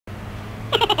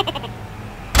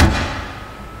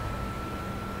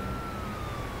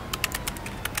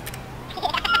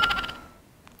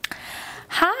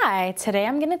Hi, today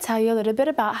I'm going to tell you a little bit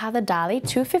about how the Dahle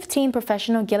 215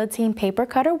 professional guillotine paper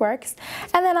cutter works,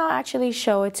 and then I'll actually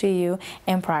show it to you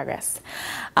in progress.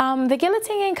 The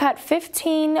guillotine can cut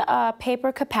 15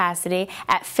 paper capacity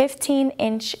at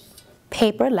 15-inch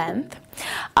paper length.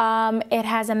 It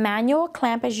has a manual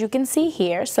clamp, as you can see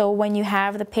here, so when you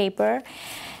have the paper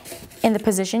in the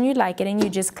position you'd like it in, you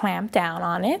just clamp down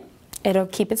on it. It'll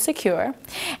keep it secure.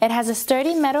 It has a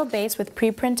sturdy metal base with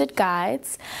pre-printed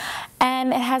guides,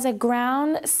 and it has a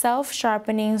ground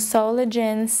self-sharpening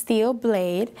Guillotine steel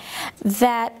blade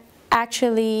that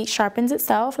actually sharpens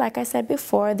itself. Like I said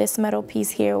before, this metal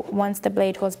piece here, once the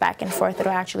blade goes back and forth,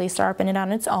 it'll actually sharpen it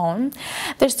on its own.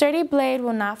 The sturdy blade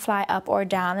will not fly up or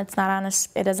down. It's not on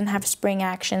it doesn't have spring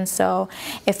action, so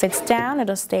if it's down,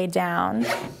 it'll stay down,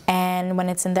 and when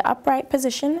it's in the upright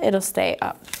position, it'll stay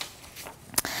up.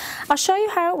 I'll show you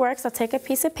how it works. I'll take a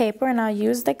piece of paper and I'll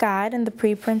use the guide and the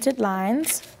pre-printed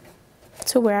lines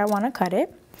to where I want to cut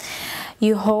it.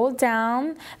 You hold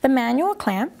down the manual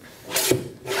clamp,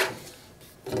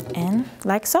 and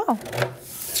like so,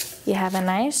 you have a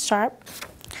nice sharp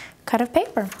cut of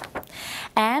paper.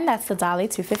 And that's the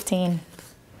Dahle 215.